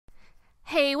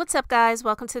Hey, what's up, guys?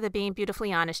 Welcome to the Being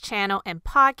Beautifully Honest channel and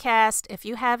podcast. If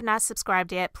you have not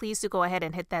subscribed yet, please do go ahead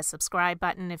and hit that subscribe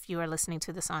button if you are listening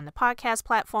to this on the podcast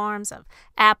platforms of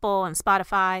Apple and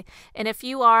Spotify. And if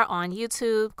you are on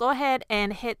YouTube, go ahead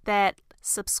and hit that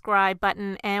subscribe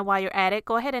button. And while you're at it,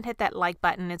 go ahead and hit that like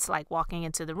button. It's like walking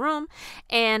into the room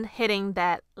and hitting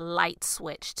that light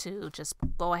switch to just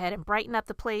go ahead and brighten up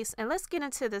the place. And let's get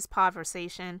into this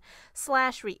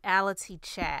conversation/reality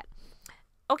chat.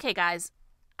 Okay, guys,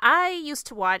 I used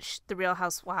to watch The Real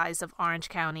Housewives of Orange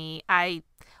County. I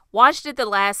watched it the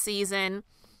last season.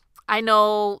 I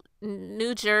know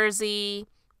New Jersey,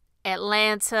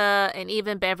 Atlanta, and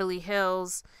even Beverly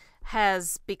Hills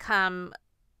has become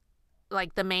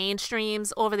like the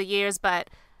mainstreams over the years,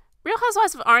 but Real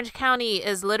Housewives of Orange County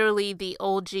is literally the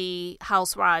OG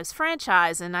Housewives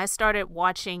franchise, and I started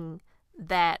watching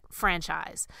that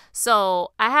franchise.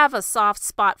 So I have a soft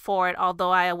spot for it, although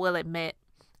I will admit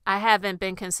I haven't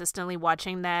been consistently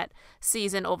watching that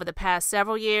season over the past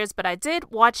several years, but I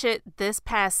did watch it this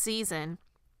past season.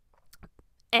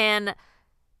 And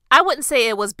I wouldn't say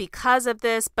it was because of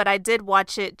this, but I did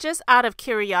watch it just out of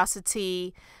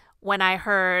curiosity when I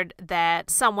heard that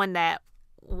someone that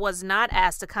was not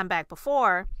asked to come back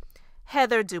before,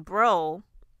 Heather Dubrow,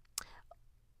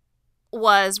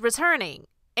 was returning.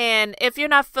 And if you're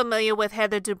not familiar with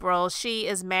Heather Dubrow, she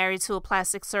is married to a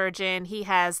plastic surgeon. He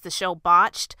has the show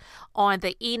Botched on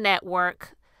the E!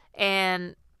 Network,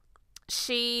 and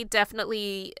she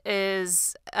definitely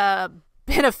is a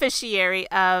beneficiary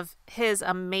of his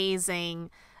amazing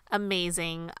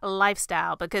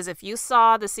lifestyle. Because if you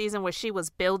saw the season where she was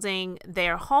building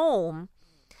their home,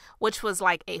 which was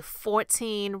like a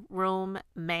 14-room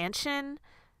mansion,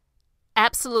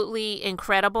 absolutely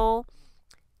incredible.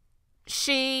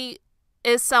 She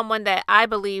is someone that I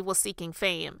believe was seeking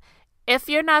fame. If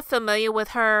you're not familiar with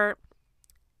her,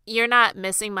 you're not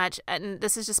missing much. And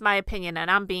this is just my opinion, and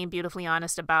I'm being beautifully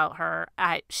honest about her.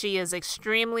 She is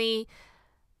extremely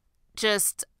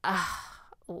just,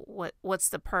 what's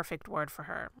the perfect word for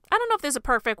her? I don't know if there's a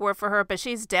perfect word for her, but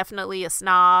she's definitely a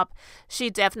snob. She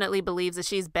definitely believes that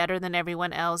she's better than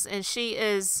everyone else. And she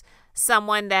is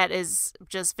someone that is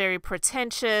just very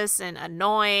pretentious and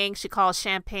annoying. She calls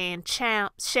champagne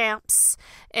champs.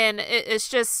 And it's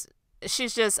just,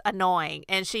 she's just annoying.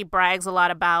 And she brags a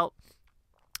lot about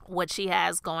what she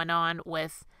has going on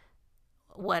with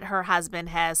what her husband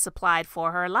has supplied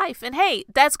for her life. And hey,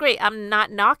 that's great. I'm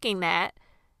not knocking that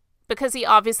because he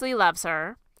obviously loves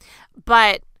her.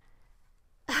 But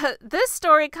this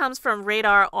story comes from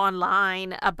Radar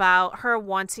Online about her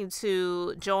wanting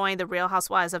to join the Real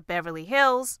Housewives of Beverly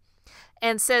Hills,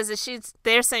 and says that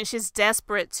they're saying she's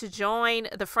desperate to join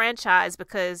the franchise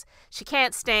because she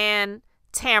can't stand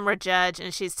Tamrajudge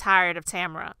and she's tired of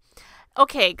Tamra.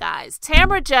 Okay, guys,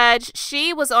 Tamrajudge,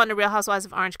 she was on the Real Housewives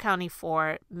of Orange County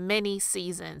for many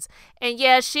seasons. And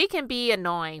yeah, she can be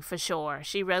annoying for sure.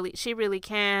 She really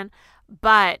can.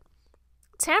 But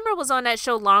Tamra was on that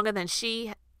show longer than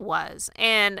she was.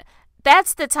 And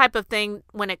that's the type of thing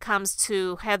when it comes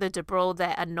to Heather Dubrow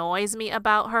that annoys me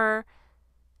about her.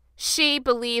 She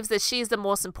believes that she's the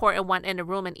most important one in the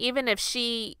room. And even if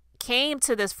she came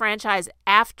to this franchise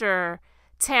after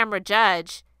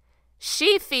Tamrajudge,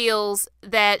 she feels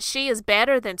that she is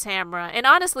better than Tamra. And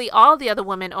honestly, all the other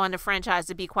women on the franchise,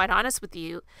 to be quite honest with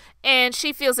you. And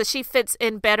she feels that she fits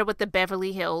in better with the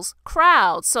Beverly Hills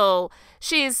crowd. So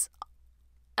she's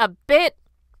a bit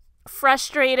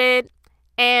frustrated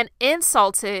and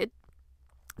insulted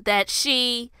that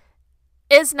she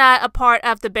is not a part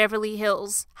of the Beverly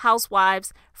Hills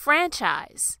Housewives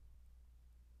franchise.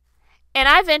 And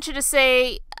I venture to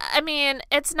say, I mean,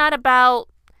 it's not about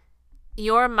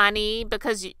your money,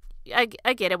 because I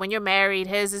get it. When you're married,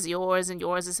 his is yours and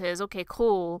yours is his. Okay,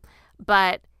 cool.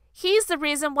 But he's the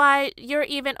reason why you're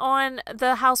even on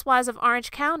the Housewives of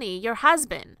Orange County, your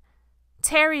husband,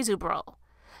 Terrydubrow.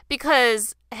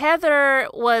 Because Heather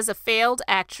was a failed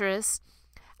actress.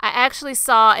 I actually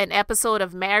saw an episode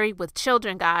of Married with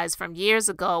Children, guys, from years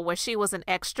ago where she was an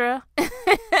extra.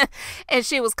 And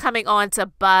she was coming on to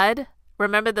Bud.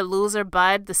 Remember the loser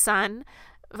Bud, the son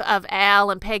of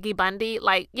Al and Peggy Bundy?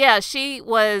 Like, yeah, she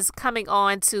was coming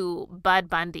on to Bud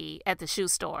Bundy at the shoe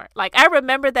store. Like, I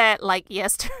remember that like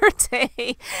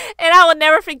yesterday. And I will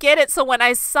never forget it. So when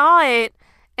I saw it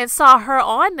and saw her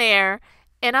on there,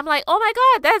 and I'm like, oh my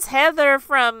God, that's Heather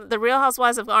from the Real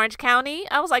Housewives of Orange County.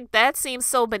 I was like, that seems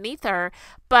so beneath her.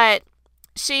 But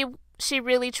she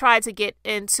really tried to get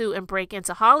into and break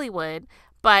into Hollywood.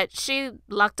 But she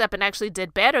lucked up and actually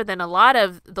did better than a lot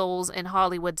of those in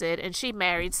Hollywood did. And she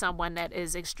married someone that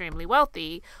is extremely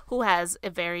wealthy who has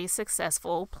a very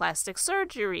successful plastic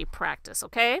surgery practice,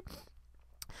 okay?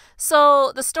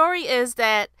 So the story is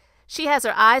that she has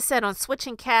her eyes set on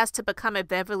switching cast to become a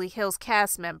Beverly Hills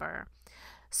cast member.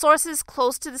 Sources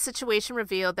close to the situation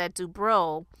reveal that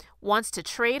Dubrow wants to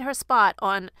trade her spot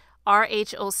on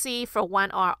RHOC for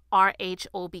one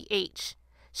RHOBH.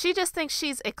 She just thinks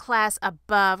she's a class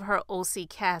above her OC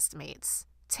castmates,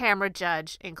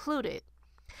 Tamrajudge included.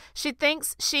 She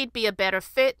thinks she'd be a better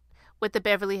fit with the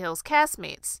Beverly Hills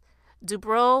castmates.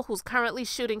 Dubrow, who's currently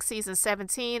shooting season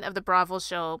 17 of the Bravo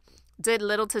show, did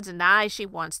little to deny she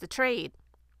wants the trade.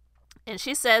 And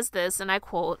she says this, and I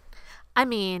quote, "I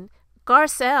mean,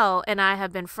 Garcelle and I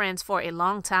have been friends for a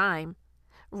long time.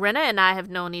 Renna and I have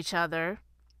known each other."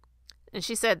 And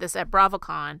she said this at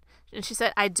bravocon. And she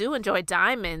said, "I do enjoy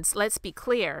diamonds. Let's be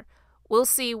clear. We'll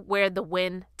see where the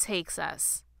wind takes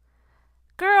us."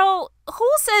 Girl, who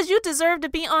says you deserve to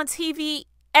be on TV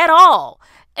at all?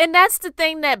 And that's the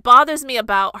thing that bothers me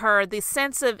about her, the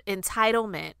sense of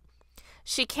entitlement.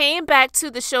 She came back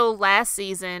to the show last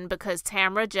season because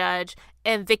Tamrajudge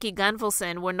and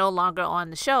vickigunvalson were no longer on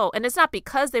the show. And it's not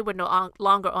because they were no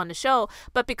longer on the show,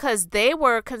 but because they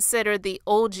were considered the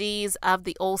OGs of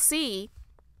the OC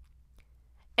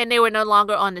and they were no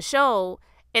longer on the show.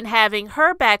 And having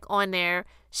her back on there,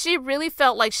 she really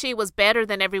felt like she was better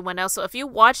than everyone else. So if you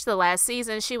watched the last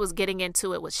season, she was getting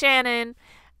into it with Shannon.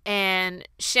 And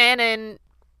Shannon,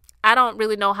 I don't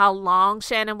really know how long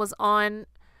Shannon was on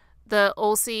the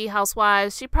OC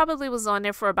Housewives. She probably was on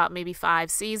there for about maybe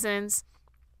 5 seasons.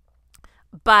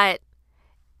 But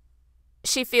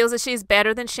she feels that she's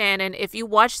better than Shannon. If you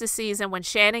watch the season when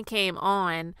Shannon came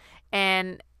on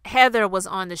and Heather was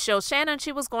on the show, Shannon,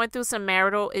 she was going through some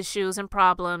marital issues and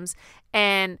problems.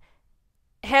 And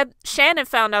Shannon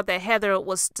found out that Heather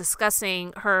was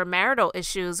discussing her marital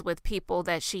issues with people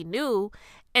that she knew.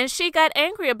 And she got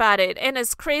angry about it. And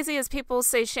as crazy as people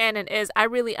say Shannon is, I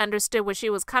really understood where she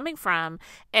was coming from.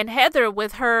 And Heather,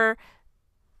 with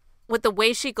the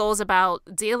way she goes about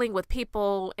dealing with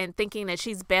people and thinking that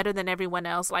she's better than everyone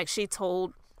else, like she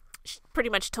pretty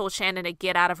much told Shannon to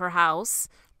get out of her house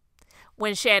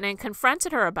when Shannon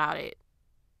confronted her about it.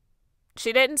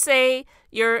 She didn't say,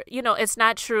 it's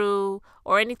not true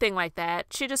or anything like that.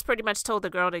 She just pretty much told the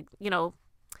girl to,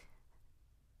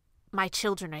 my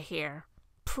children are here.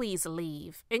 Please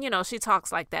leave. And, she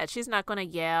talks like that. She's not going to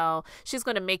yell. She's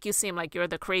going to make you seem like you're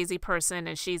the crazy person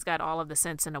and she's got all of the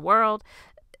sense in the world.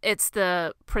 It's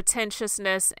the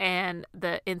pretentiousness and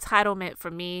the entitlement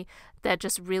for me that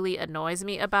just really annoys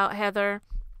me about Heather.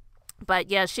 But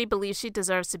yeah, she believes she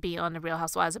deserves to be on the Real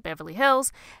Housewives of Beverly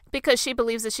Hills because she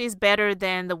believes that she's better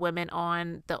than the women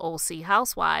on the OC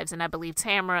Housewives. And I believe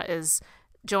Tamra is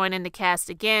joining the cast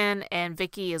again and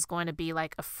Vicki is going to be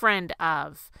like a friend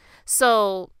of.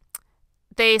 So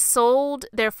they sold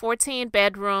their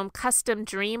 14-bedroom custom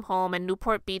dream home in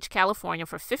Newport Beach, California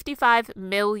for $55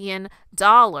 million.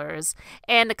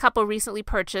 And the couple recently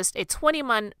purchased a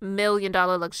 $21 million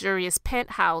luxurious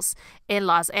penthouse in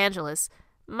Los Angeles.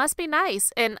 Must be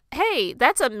nice. And hey,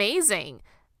 that's amazing.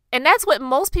 And that's what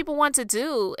most people want to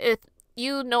do. If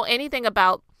you know anything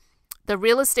about the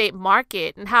real estate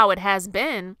market and how it has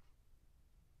been,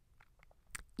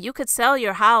 you could sell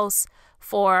your house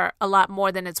for a lot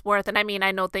more than it's worth. And I mean,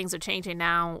 I know things are changing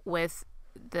now with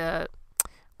the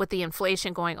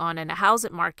inflation going on in the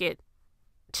housing market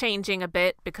changing a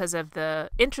bit because of the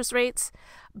interest rates.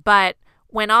 But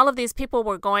when all of these people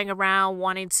were going around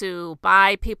wanting to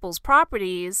buy people's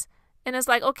properties, and it's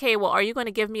like, okay, well, are you going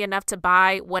to give me enough to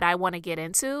buy what I want to get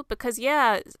into? Because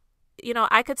yeah,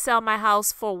 I could sell my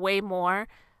house for way more,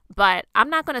 but I'm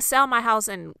not going to sell my house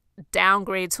and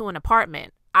downgrade to an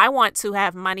apartment. I want to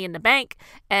have money in the bank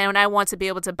and I want to be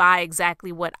able to buy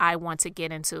exactly what I want to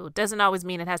get into. Doesn't always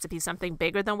mean it has to be something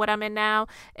bigger than what I'm in now.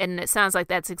 And it sounds like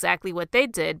that's exactly what they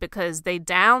did because they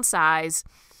downsized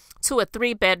to a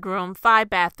 3-bedroom,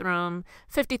 5-bathroom,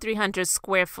 5,300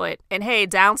 square foot. And hey,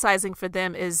 downsizing for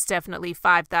them is definitely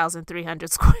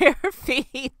 5,300 square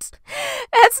feet.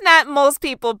 That's not most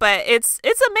people, but it's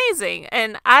amazing.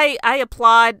 And I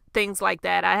applaud things like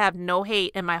that. I have no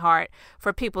hate in my heart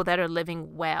for people that are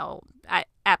living well. I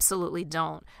absolutely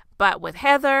don't. But with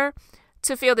Heather,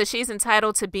 to feel that she's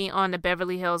entitled to be on the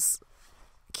Beverly Hills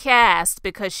cast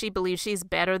because she believes she's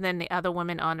better than the other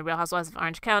women on the Real Housewives of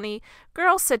Orange County,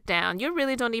 girl, sit down. You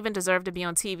really don't even deserve to be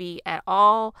on TV at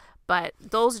all. But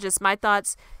those are just my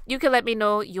thoughts. You can let me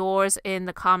know yours in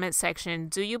the comment section.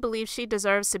 Do you believe she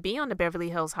deserves to be on the Beverly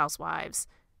Hills Housewives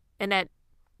and that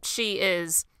she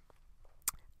is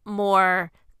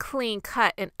more clean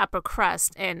cut and upper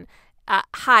crust and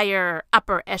higher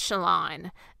upper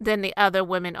echelon than the other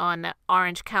women on the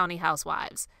Orange County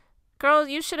Housewives. Girl,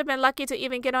 you should have been lucky to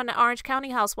even get on the Orange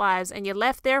County Housewives, and you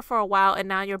left there for a while, and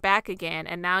now you're back again,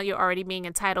 and now you're already being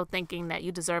entitled thinking that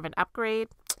you deserve an upgrade.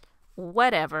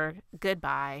 Whatever.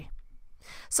 Goodbye.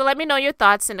 So let me know your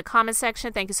thoughts in the comment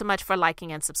section. Thank you so much for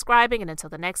liking and subscribing, and until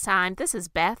the next time, this is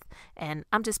Beth, and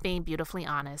I'm just being beautifully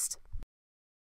honest.